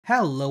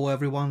Hello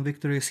everyone,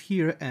 Victor is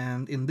here,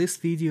 and in this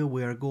video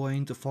we are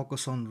going to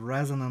focus on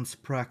resonance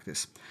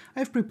practice.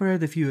 I've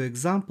prepared a few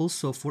examples,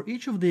 so for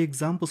each of the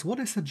examples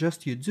what I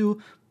suggest you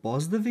do,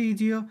 pause the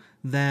video,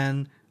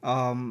 then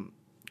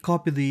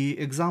copy the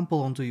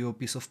example onto your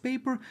piece of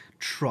paper,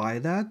 try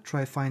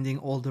finding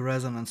all the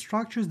resonance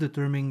structures,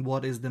 determining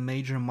what is the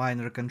major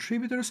minor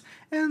contributors,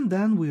 and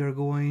then we are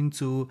going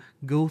to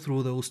go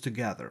through those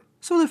together.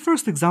 So the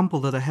first example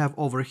that I have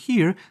over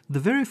here, the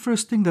very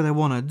first thing that I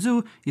want to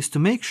do is to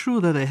make sure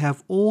that I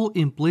have all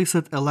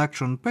implicit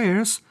electron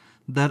pairs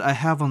that I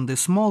have on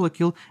this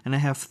molecule, and I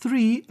have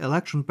 3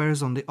 electron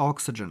pairs on the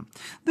oxygen.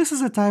 This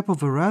is a type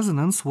of a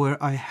resonance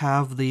where I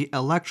have the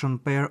electron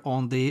pair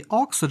on the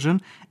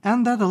oxygen,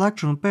 and that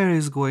electron pair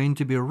is going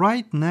to be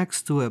right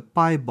next to a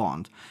pi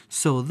bond.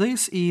 So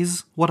this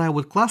is what I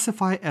would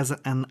classify as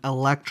an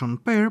electron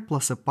pair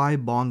plus a pi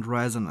bond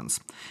resonance.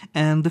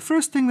 And the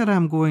first thing that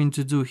I'm going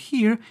to do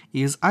here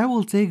is I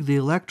will take the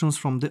electrons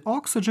from the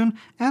oxygen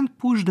and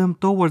push them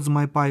towards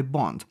my pi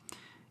bond.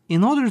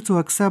 In order to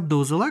accept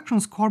those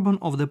electrons, carbon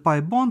of the pi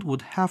bond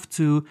would have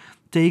to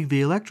take the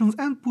electrons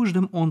and push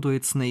them onto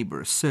its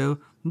neighbors. So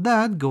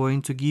that's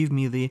going to give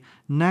me the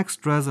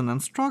next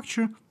resonance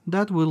structure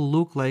that will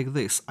look like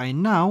this. I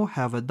now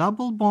have a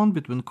double bond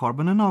between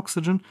carbon and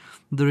oxygen.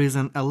 There is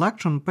an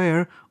electron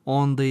pair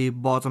on the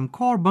bottom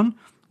carbon,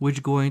 which is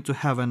going to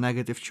have a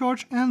negative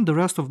charge, and the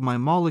rest of my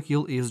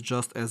molecule is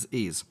just as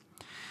is.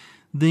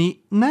 The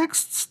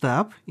next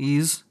step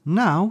is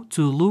now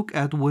to look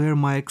at where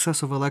my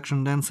excessive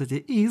electron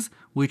density is,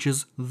 which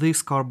is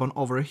this carbon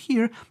over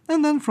here,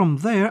 and then from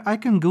there I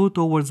can go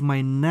towards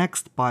my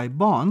next pi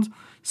bond.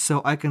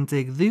 So I can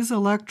take these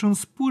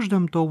electrons, push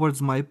them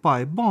towards my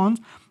pi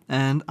bond,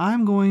 and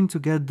I'm going to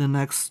get the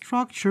next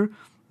structure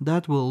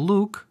that will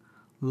look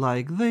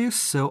like this.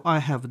 So I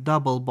have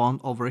double bond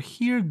over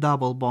here,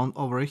 double bond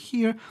over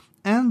here,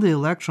 and the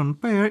electron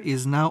pair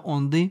is now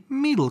on the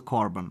middle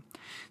carbon.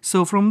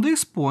 So from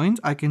this point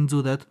I can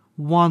do that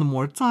one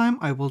more time.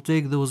 I will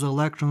take those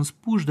electrons,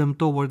 push them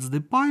towards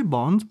the pi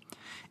bond,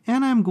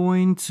 and I'm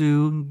going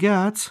to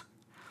get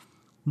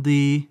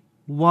the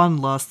one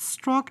last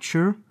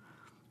structure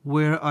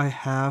where I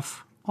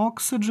have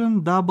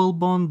oxygen, double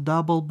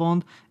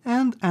bond,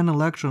 and an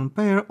electron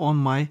pair on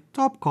my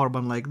top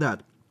carbon like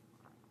that.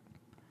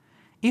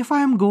 If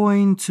I'm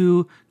going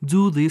to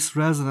do this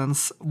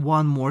resonance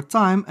one more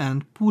time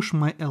and push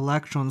my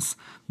electrons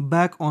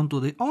back onto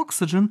the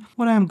oxygen,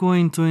 what I'm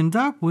going to end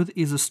up with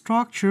is a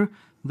structure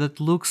that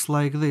looks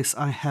like this.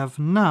 I have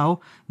now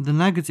the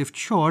negative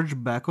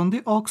charge back on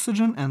the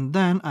oxygen, and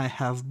then I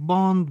have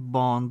bond,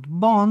 bond,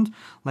 bond,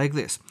 like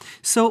this.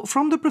 So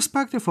from the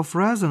perspective of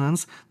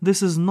resonance,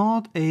 this is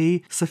not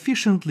a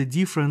sufficiently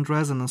different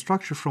resonance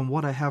structure from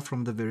what I have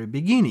from the very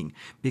beginning,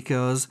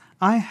 because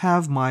I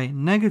have my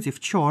negative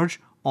charge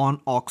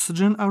on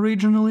oxygen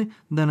originally,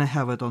 then I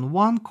have it on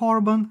one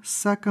carbon,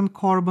 second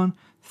carbon,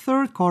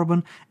 third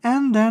carbon,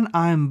 and then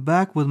I'm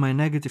back with my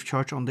negative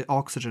charge on the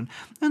oxygen.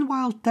 And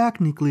while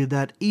technically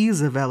that is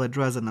a valid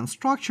resonance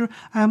structure,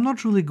 I am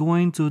not really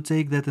going to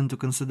take that into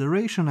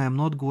consideration. I am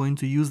not going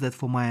to use that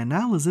for my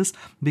analysis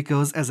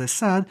because, as I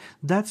said,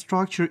 that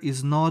structure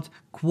is not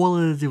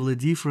qualitatively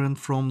different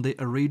from the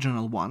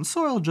original one.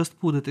 So I'll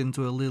just put it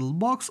into a little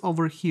box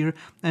over here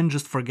and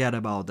just forget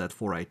about that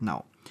for right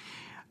now.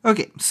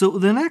 Okay, so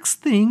the next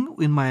thing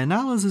in my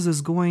analysis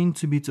is going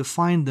to be to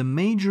find the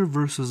major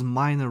versus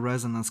minor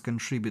resonance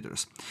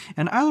contributors.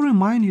 And I'll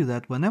remind you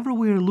that whenever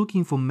we are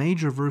looking for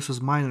major versus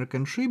minor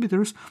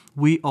contributors,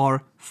 we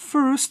are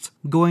first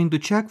going to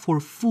check for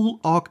full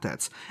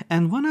octets.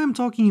 And when I'm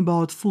talking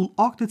about full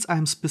octets,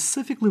 I'm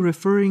specifically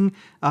referring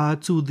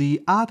to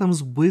the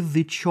atoms with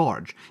the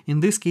charge,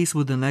 in this case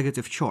with the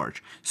negative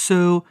charge.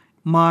 So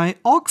my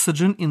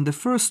oxygen in the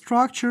first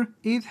structure,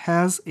 it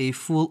has a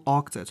full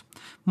octet.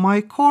 My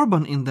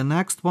carbon in the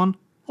next one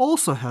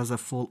also has a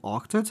full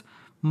octet.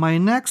 My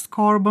next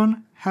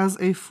carbon has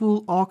a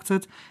full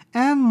octet,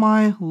 and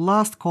my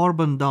last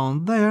carbon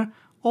down there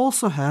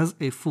also has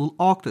a full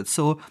octet.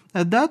 So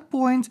at that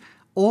point,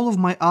 all of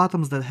my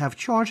atoms that have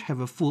charge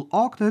have a full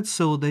octet,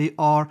 so they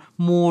are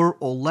more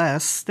or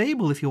less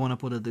stable, if you want to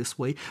put it this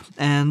way.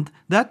 And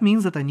that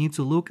means that I need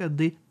to look at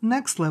the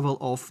next level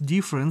of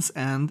difference,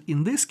 and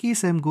in this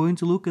case I'm going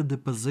to look at the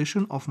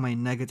position of my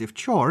negative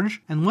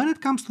charge. And when it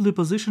comes to the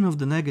position of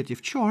the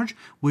negative charge,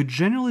 we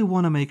generally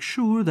want to make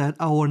sure that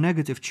our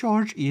negative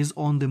charge is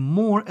on the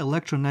more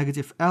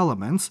electronegative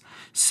elements.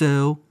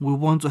 So we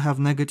want to have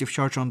negative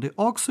charge on the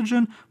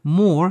oxygen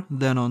more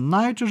than on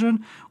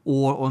nitrogen,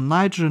 or on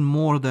nitrogen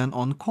more than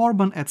on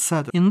carbon,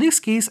 etc. In this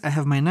case, I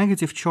have my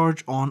negative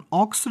charge on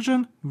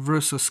oxygen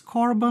versus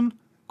carbon,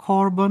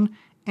 carbon,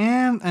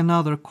 and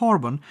another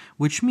carbon,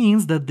 which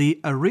means that the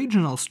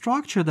original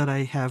structure that I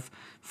have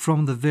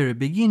from the very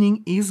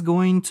beginning is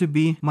going to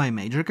be my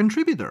major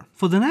contributor.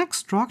 For the next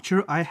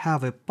structure, I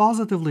have a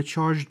positively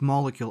charged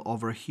molecule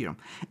over here.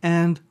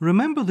 And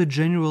remember the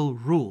general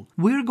rule.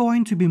 We're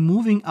going to be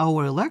moving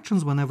our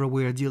electrons whenever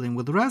we are dealing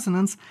with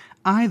resonance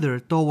either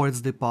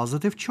towards the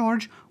positive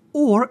charge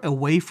or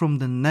away from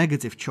the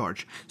negative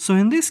charge. So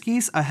in this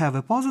case, I have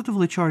a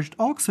positively charged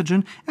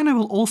oxygen, and I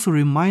will also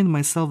remind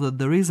myself that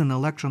there is an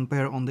electron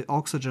pair on the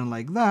oxygen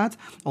like that,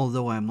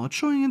 although I'm not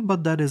showing it,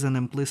 but that is an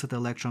implicit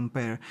electron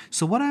pair.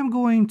 So what I'm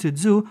going to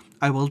do,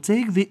 I will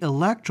take the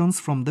electrons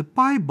from the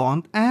pi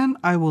bond and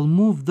I will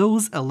move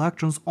those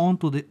electrons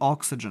onto the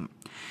oxygen.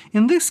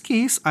 In this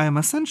case, I am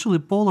essentially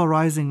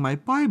polarizing my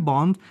pi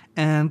bond,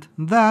 and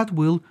that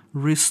will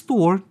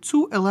restore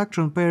 2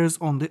 electron pairs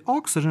on the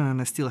oxygen,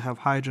 and I still have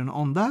hydrogen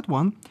on that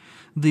one.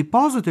 The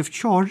positive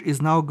charge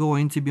is now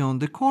going to be on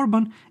the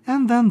carbon,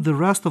 and then the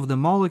rest of the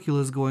molecule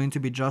is going to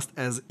be just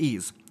as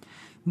is.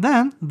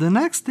 Then, the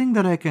next thing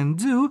that I can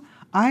do,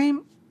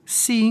 I'm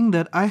seeing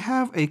that I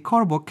have a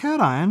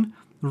carbocation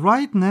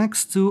right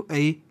next to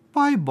a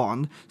pi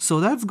bond,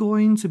 so that's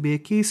going to be a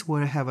case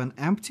where I have an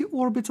empty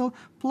orbital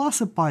plus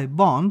a pi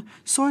bond,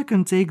 so I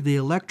can take the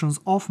electrons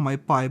off my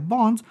pi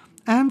bond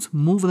and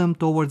move them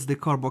towards the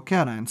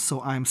carbocation.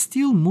 So I'm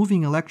still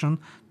moving electron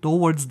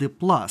towards the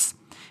plus.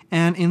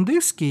 And in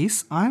this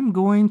case, I'm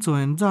going to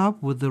end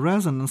up with the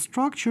resonance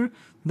structure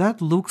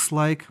that looks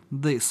like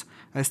this.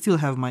 I still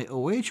have my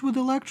OH with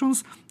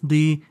electrons,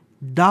 the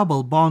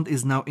double bond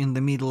is now in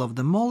the middle of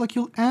the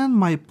molecule, and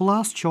my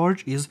plus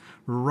charge is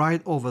right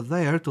over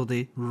there to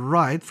the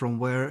right from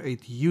where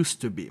it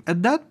used to be.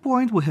 At that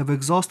point, we have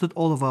exhausted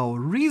all of our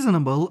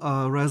reasonable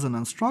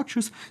resonance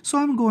structures, so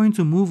I'm going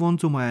to move on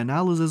to my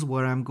analysis,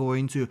 where I'm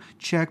going to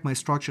check my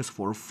structures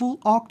for full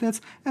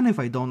octets, and if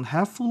I don't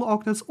have full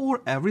octets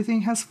or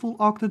everything has full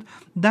octet,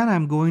 then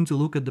I'm going to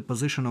look at the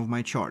position of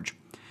my charge.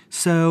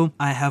 So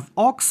I have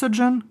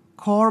oxygen,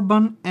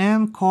 carbon,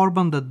 and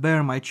carbon that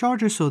bear my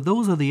charges, so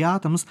those are the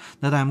atoms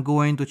that I'm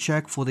going to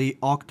check for the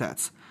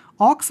octets.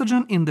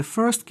 Oxygen in the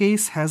first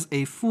case has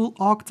a full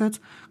octet,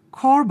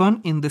 carbon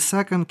in the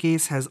second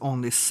case has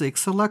only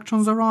 6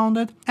 electrons around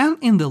it, and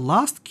in the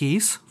last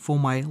case, for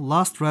my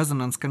last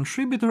resonance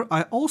contributor,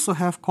 I also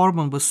have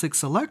carbon with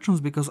 6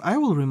 electrons, because I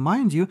will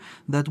remind you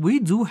that we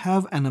do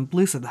have an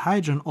implicit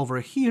hydrogen over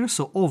here,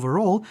 so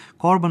overall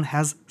carbon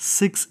has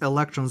 6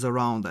 electrons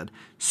around it.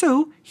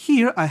 So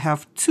here I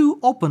have 2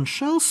 open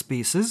shell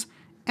species,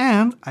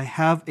 and I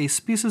have a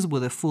species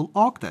with a full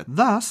octet.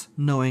 Thus,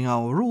 knowing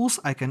our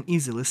rules, I can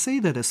easily say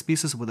that a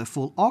species with a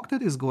full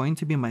octet is going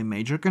to be my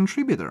major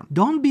contributor.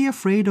 Don't be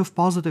afraid of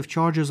positive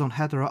charges on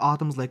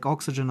heteroatoms like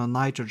oxygen or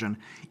nitrogen.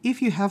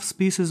 If you have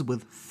species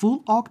with full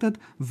octet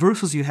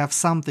versus you have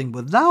something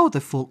without a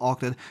full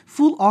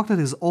octet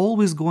is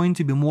always going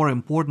to be more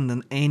important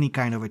than any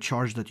kind of a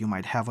charge that you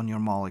might have on your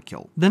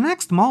molecule. The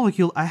next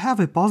molecule, I have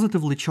a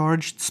positively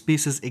charged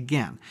species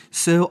again,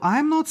 so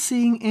I'm not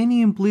seeing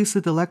any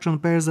implicit electron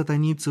pairs that I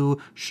need to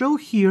show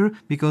here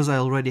because I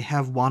already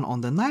have one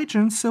on the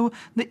nitrogen, so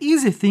the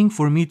easy thing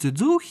for me to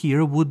do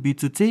here would be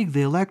to take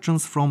the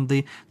electrons from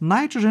the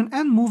nitrogen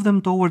and move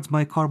them towards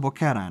my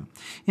carbocation.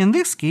 In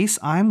this case,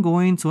 I'm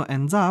going to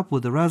end up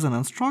with a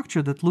resonance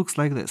structure that looks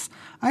like this.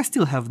 I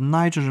still have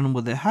nitrogen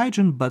with a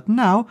hydrogen, but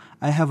now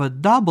I have a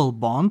double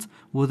bond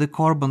with a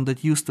carbon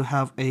that used to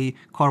have a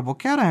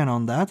carbocation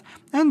on that,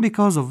 and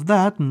because of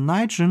that,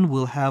 nitrogen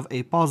will have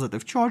a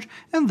positive charge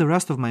and the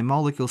rest of my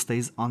molecule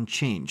stays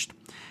unchanged.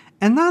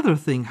 Another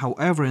thing,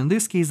 however, in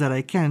this case that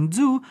I can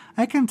do,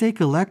 I can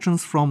take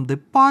electrons from the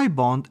pi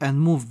bond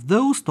and move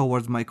those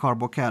towards my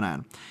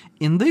carbocation.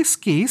 In this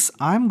case,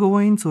 I'm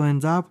going to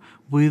end up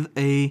with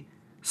a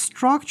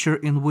structure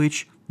in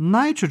which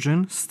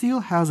nitrogen still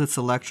has its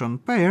electron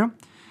pair,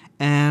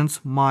 and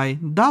my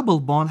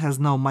double bond has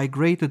now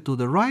migrated to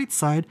the right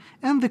side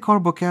and the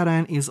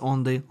carbocation is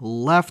on the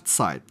left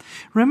side.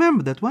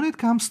 Remember that when it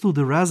comes to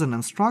the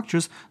resonance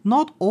structures,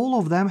 not all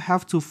of them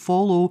have to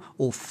follow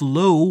or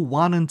flow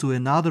one into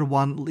another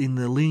one in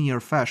a linear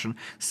fashion.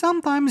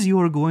 Sometimes you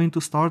are going to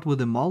start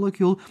with a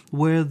molecule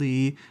where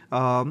the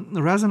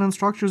resonance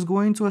structure is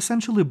going to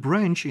essentially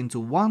branch into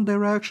one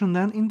direction,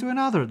 then into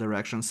another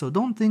direction. So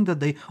don't think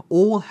that they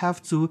all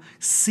have to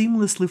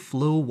seamlessly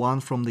flow one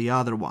from the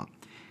other one.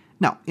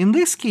 Now, in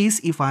this case,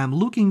 if I am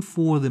looking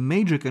for the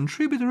major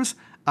contributors,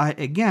 I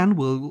again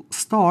will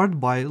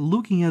start by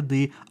looking at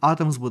the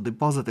atoms with the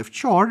positive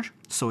charge,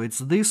 so it's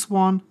this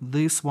one,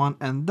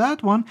 and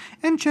that one,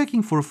 and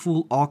checking for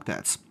full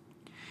octets.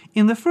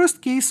 In the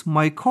first case,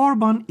 my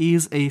carbon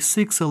is a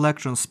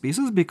 6-electron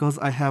species because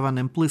I have an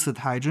implicit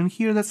hydrogen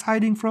here that's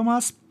hiding from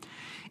us.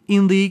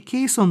 In the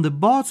case on the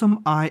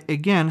bottom, I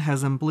again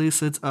has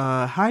implicit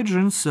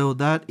hydrogen, so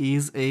that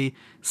is a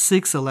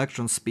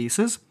 6-electron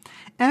species.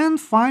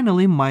 And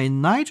finally, my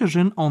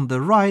nitrogen on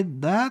the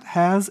right, that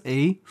has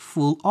a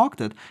full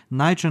octet.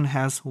 Nitrogen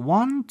has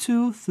 1,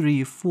 2,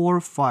 3,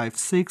 4, 5,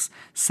 6,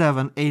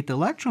 7, 8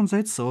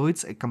 electrons, so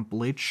it's a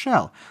complete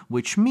shell,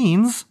 which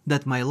means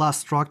that my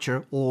last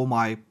structure, or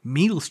my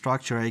middle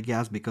structure, I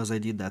guess, because I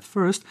did that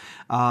first,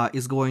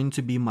 is going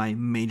to be my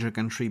major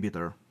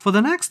contributor. For the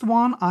next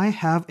one, I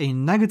have a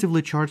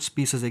negatively charged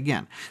species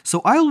again. So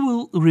I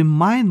will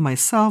remind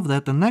myself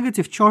that the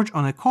negative charge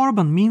on a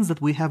carbon means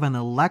that we have an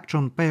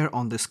electron pair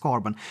on this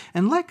carbon.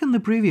 And like in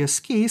the previous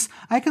case,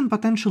 I can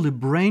potentially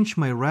branch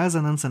my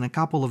resonance in a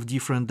couple of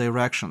different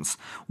directions.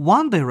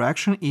 One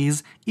direction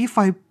is if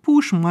I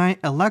push my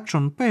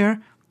electron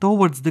pair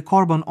towards the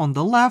carbon on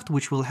the left,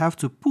 which will have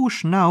to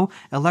push now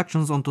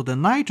electrons onto the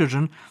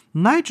nitrogen.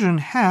 Nitrogen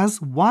has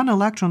one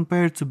electron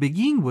pair to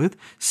begin with,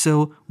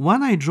 so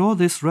when I draw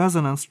this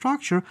resonance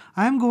structure,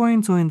 I'm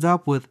going to end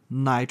up with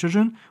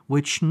nitrogen,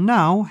 which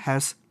now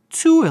has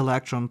two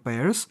electron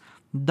pairs,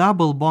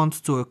 double bond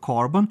to a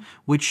carbon,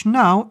 which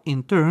now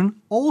in turn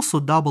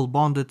also double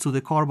bonded to the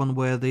carbon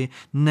where the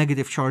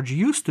negative charge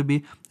used to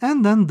be,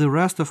 and then the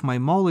rest of my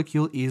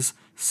molecule is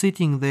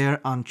sitting there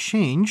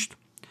unchanged,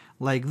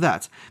 like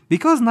that.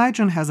 Because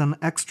nitrogen has an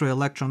extra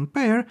electron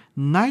pair,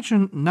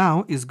 nitrogen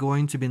now is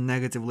going to be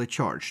negatively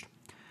charged.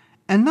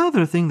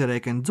 Another thing that I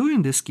can do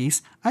in this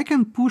case, I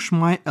can push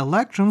my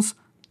electrons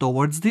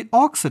towards the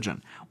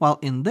oxygen. Well,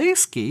 in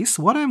this case,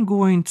 what I'm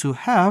going to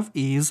have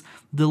is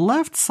the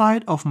left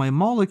side of my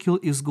molecule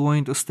is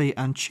going to stay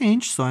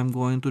unchanged, so I'm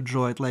going to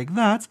draw it like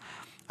that.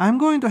 I'm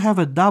going to have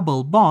a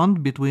double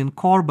bond between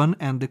carbon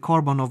and the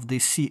carbon of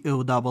the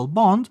CO double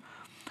bond.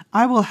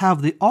 I will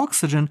have the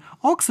oxygen.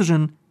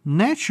 Oxygen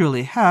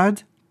naturally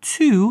had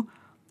two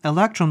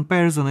electron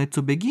pairs on it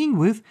to begin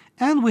with,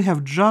 and we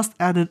have just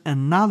added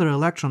another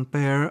electron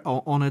pair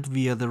on it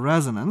via the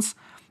resonance.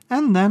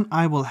 And then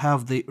I will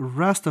have the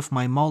rest of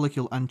my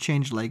molecule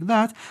unchanged like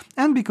that,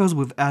 and because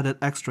we've added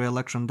extra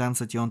electron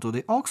density onto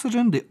the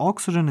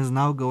oxygen is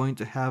now going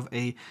to have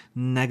a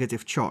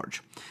negative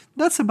charge.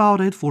 That's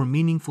about it for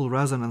meaningful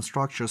resonance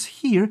structures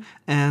here,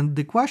 and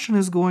the question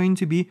is going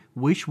to be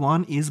which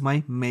one is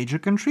my major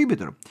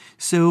contributor.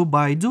 So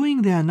by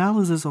doing the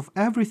analysis of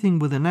everything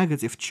with a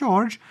negative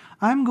charge,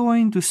 I'm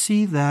going to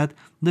see that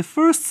the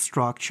first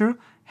structure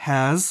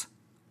has,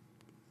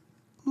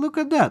 look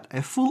at that,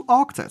 a full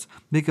octet,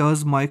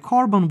 because my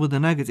carbon with a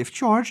negative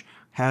charge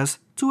has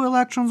two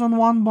electrons on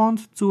one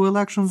bond, two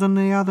electrons on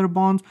the other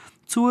bond,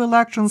 two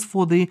electrons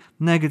for the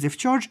negative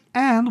charge,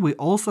 and we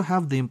also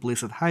have the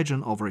implicit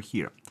hydrogen over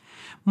here.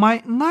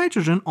 My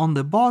nitrogen on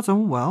the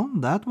bottom, well,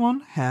 that one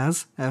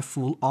has a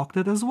full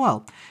octet as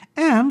well.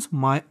 And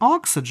my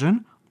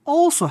oxygen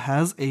also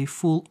has a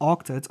full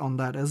octet on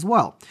that as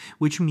well,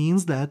 which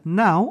means that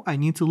now I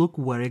need to look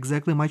where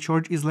exactly my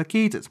charge is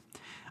located.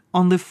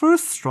 On the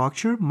first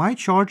structure, my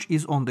charge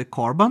is on the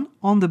carbon,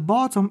 on the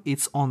bottom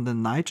it's on the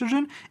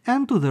nitrogen,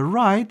 and to the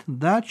right,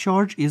 that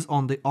charge is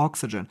on the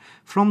oxygen.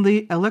 From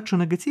the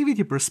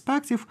electronegativity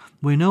perspective,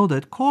 we know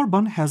that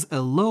carbon has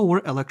a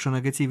lower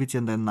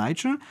electronegativity than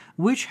nitrogen,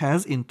 which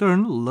has in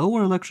turn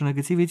lower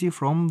electronegativity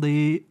from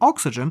the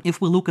oxygen.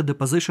 If we look at the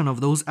position of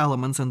those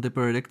elements in the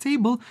periodic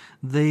table,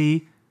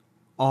 they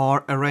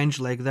are arranged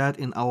like that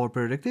in our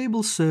periodic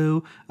table,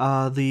 so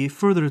the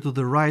further to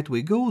the right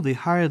we go, the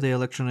higher the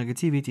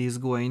electronegativity is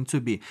going to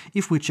be.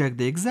 If we check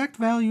the exact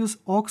values,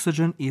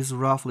 oxygen is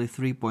roughly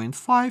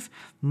 3.5,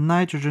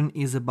 nitrogen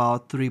is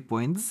about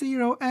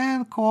 3.0,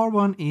 and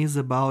carbon is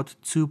about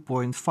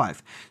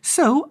 2.5.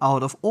 So,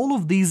 out of all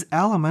of these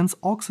elements,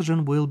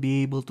 oxygen will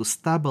be able to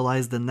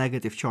stabilize the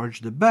negative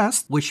charge the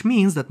best, which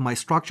means that my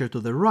structure to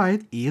the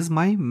right is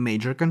my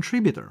major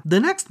contributor. The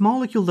next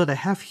molecule that I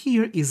have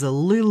here is a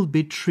little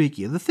bit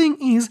tricky. The thing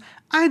is,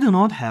 I do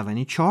not have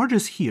any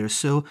charges here,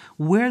 so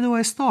where do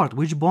I start?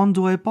 Which bond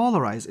do I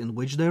polarize? In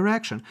which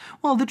direction?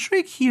 Well, the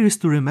trick here is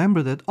to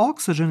remember that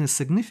oxygen is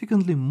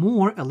significantly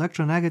more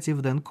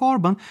electronegative than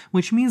carbon,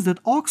 which means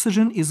that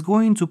oxygen is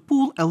going to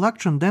pull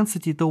electron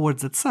density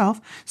towards itself,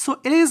 so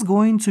it is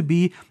going to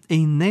be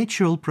a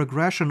natural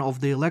progression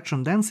of the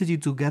electron density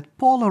to get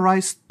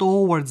polarized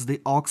towards the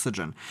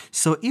oxygen.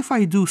 So if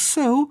I do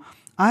so,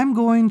 I'm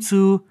going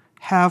to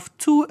have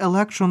two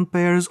electron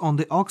pairs on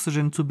the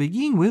oxygen to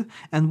begin with,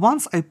 and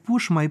once I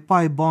push my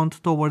pi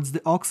bond towards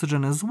the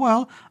oxygen as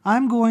well,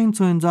 I'm going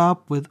to end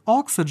up with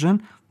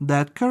oxygen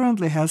that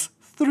currently has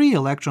three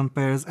electron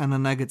pairs and a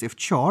negative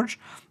charge.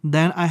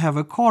 Then I have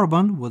a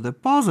carbon with a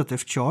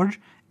positive charge,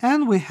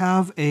 and we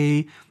have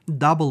a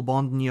double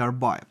bond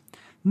nearby.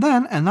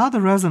 Then another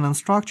resonance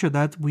structure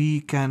that we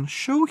can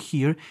show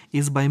here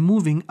is by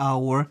moving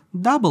our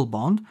double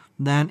bond.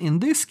 Then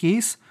in this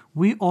case,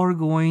 we are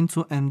going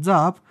to end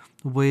up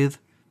with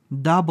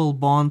double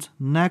bond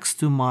next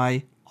to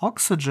my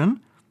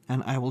oxygen,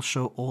 and I will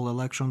show all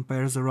electron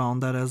pairs around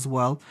that as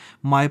well.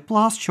 My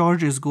plus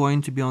charge is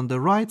going to be on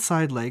the right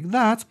side like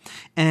that,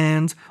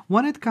 and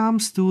when it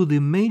comes to the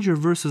major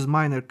versus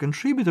minor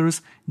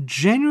contributors,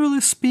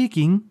 generally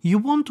speaking, you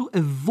want to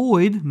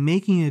avoid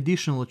making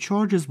additional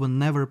charges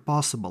whenever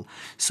possible.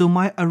 So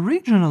my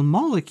original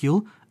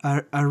molecule,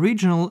 our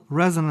original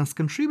resonance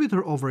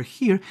contributor over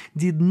here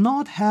did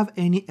not have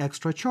any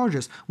extra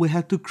charges. We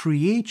had to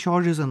create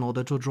charges in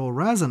order to draw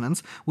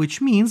resonance,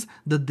 which means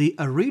that the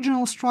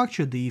original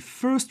structure, the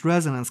first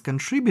resonance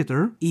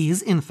contributor,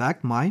 is in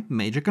fact my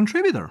major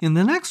contributor. In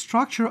the next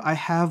structure, I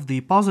have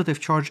the positive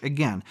charge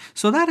again.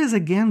 So that is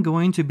again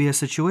going to be a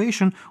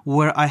situation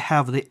where I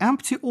have the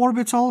empty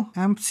orbital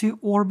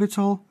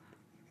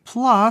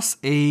plus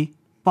a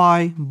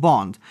pi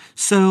bond.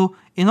 So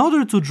in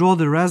order to draw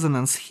the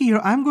resonance here,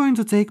 I'm going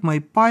to take my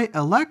pi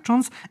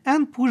electrons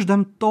and push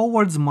them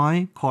towards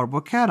my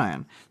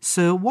carbocation.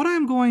 So what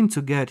I'm going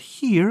to get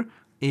here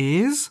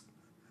is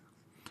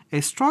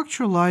a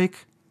structure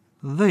like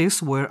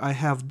this, where I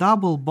have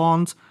double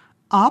bond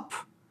up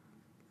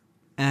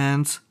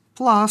and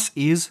plus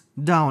is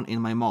down in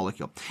my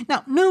molecule.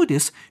 Now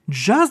notice,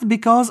 just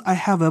because I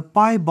have a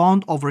pi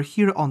bond over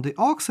here on the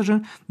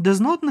oxygen does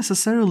not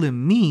necessarily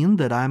mean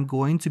that I'm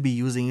going to be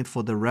using it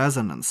for the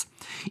resonance.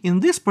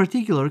 In this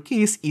particular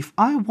case, if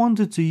I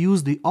wanted to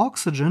use the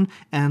oxygen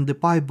and the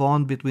pi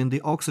bond between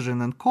the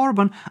oxygen and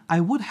carbon,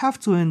 I would have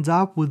to end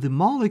up with the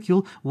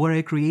molecule where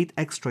I create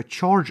extra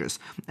charges.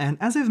 And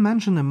as I've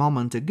mentioned a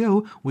moment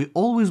ago, we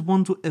always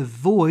want to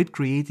avoid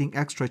creating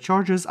extra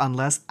charges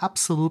unless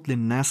absolutely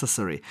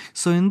necessary.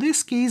 So in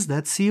this case,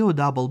 that CO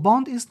double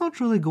bond is not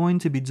really going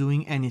to be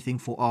doing anything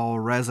for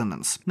our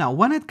resonance. Now,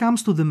 when it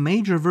comes to the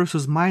major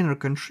versus minor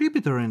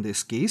contributor in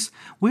this case,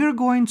 we are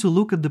going to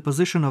look at the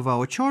position of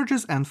our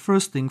charges, and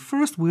first thing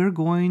first, we are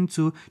going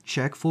to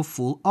check for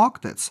full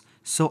octets.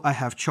 So I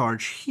have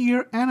charge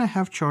here and I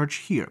have charge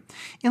here.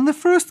 In the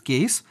first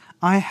case,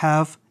 I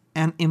have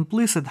an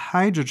implicit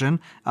hydrogen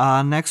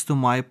next to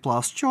my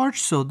plus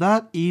charge, so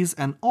that is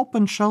an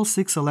open shell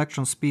 6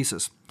 electron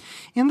species.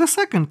 In the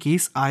second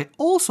case, I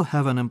also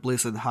have an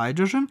implicit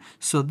hydrogen,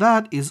 so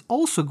that is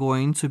also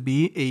going to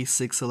be a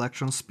 6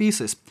 electron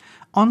species.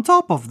 On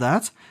top of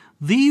that,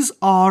 these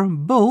are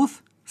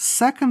both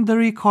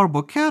secondary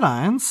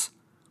carbocations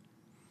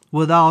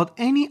without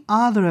any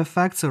other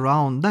effects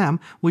around them,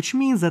 which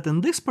means that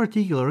in this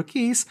particular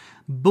case,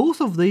 both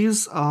of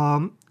these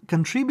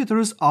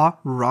contributors are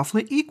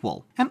roughly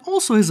equal. And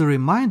also as a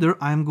reminder,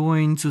 I'm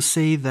going to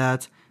say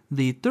that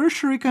the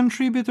tertiary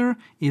contributor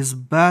is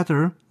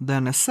better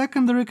than a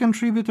secondary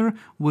contributor,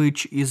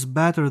 which is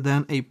better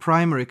than a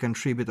primary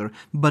contributor.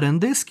 But in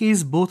this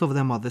case, both of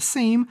them are the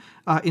same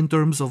in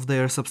terms of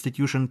their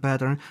substitution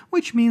pattern,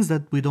 which means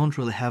that we don't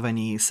really have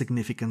any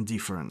significant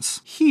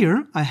difference.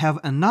 Here, I have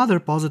another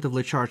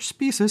positively charged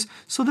species,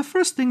 so the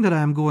first thing that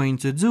I'm going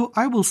to do,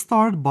 I will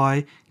start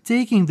by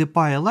taking the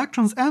pi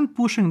electrons and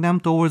pushing them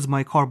towards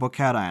my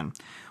carbocation.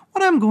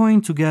 What I'm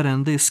going to get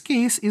in this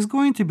case is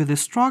going to be the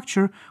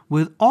structure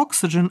with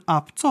oxygen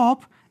up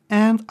top,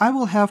 and I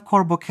will have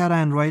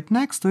carbocation right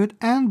next to it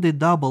and the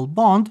double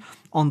bond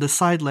on the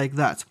side like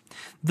that.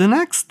 The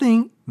next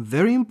thing,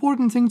 very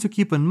important thing to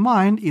keep in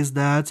mind, is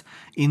that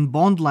in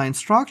bond line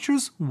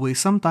structures we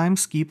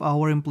sometimes keep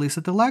our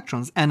implicit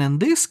electrons, and in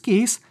this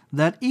case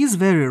that is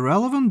very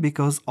relevant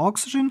because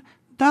oxygen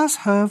does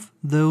have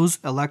those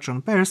electron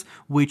pairs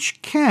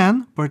which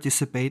can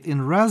participate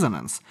in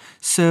resonance.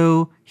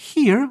 So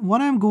here,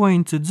 what I'm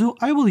going to do,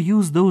 I will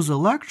use those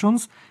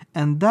electrons,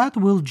 and that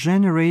will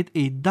generate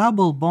a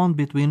double bond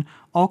between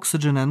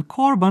oxygen and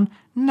carbon.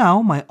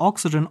 Now my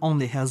oxygen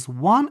only has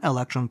one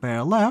electron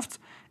pair left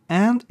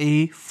and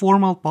a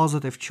formal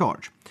positive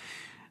charge.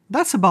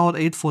 That's about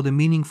it for the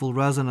meaningful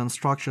resonance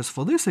structures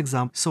for this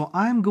example, so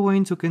I'm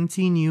going to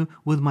continue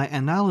with my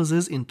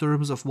analysis in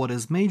terms of what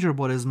is major,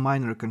 what is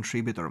minor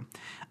contributor.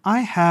 I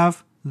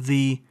have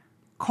the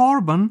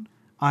carbon,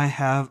 I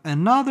have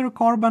another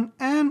carbon,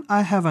 and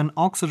I have an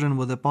oxygen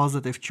with a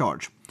positive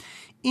charge.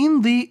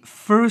 In the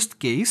first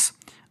case,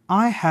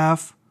 I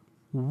have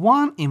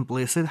one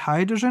implicit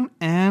hydrogen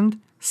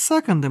and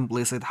second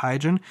implicit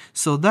hydrogen,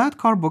 so that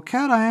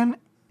carbocation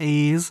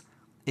is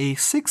a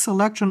 6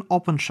 electron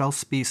open shell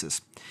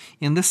species.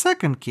 In the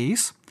second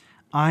case,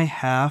 I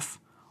have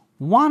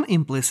one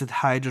implicit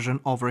hydrogen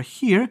over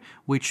here,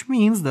 which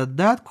means that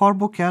that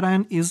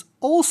carbocation is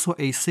also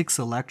a 6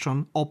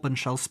 electron open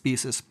shell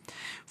species.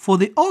 For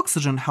the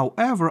oxygen,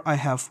 however, I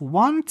have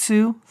 1,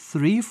 2,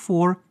 3,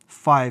 4,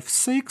 5,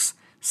 6,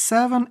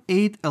 7,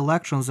 8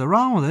 electrons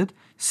around it,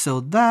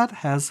 so that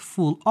has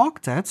full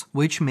octets,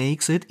 which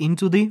makes it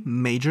into the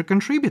major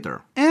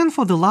contributor. And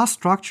for the last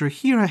structure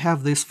here, I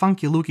have this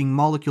funky looking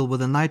molecule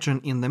with a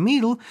nitrogen in the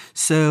middle,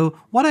 so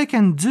what I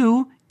can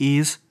do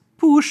is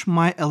push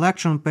my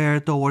electron pair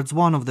towards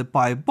one of the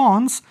pi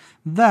bonds.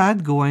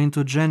 That's going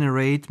to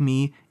generate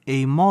me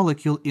a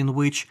molecule in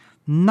which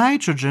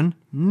nitrogen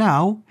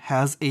now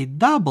has a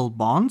double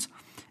bond,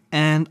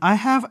 and I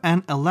have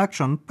an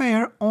electron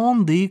pair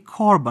on the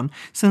carbon.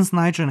 Since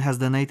nitrogen has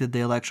donated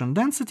the electron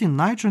density,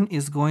 nitrogen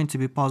is going to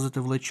be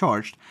positively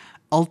charged.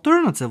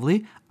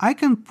 Alternatively, I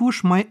can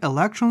push my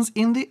electrons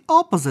in the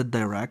opposite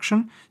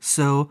direction,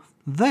 so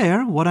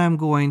there what I'm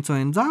going to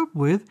end up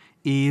with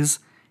is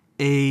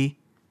a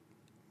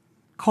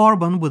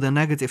carbon with a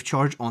negative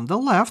charge on the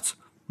left,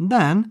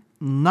 then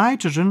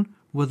nitrogen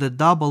with a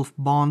double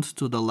bond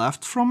to the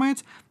left from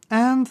it,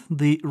 and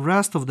the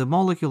rest of the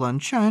molecule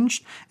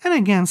unchanged. And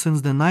again,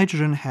 since the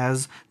nitrogen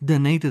has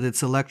donated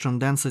its electron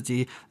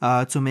density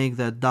to make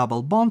that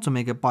double bond, to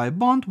make a pi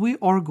bond, we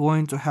are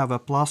going to have a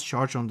plus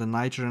charge on the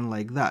nitrogen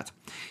like that.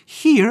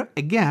 Here,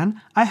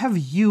 again, I have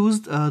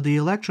used the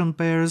electron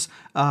pairs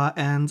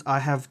and I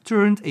have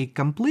turned a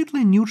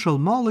completely neutral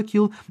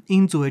molecule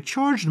into a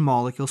charged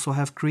molecule, so I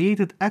have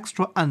created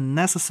extra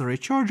unnecessary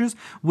charges,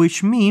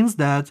 which means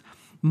that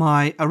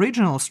my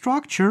original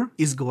structure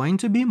is going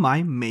to be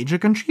my major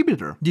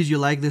contributor. Did you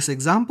like these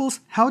examples?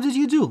 How did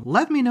you do?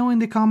 Let me know in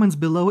the comments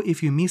below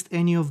if you missed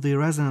any of the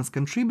resonance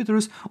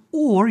contributors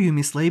or you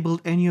mislabeled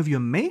any of your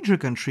major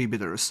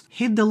contributors.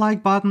 Hit the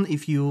like button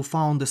if you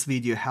found this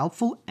video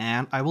helpful,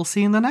 and I will see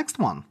you in the next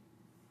one.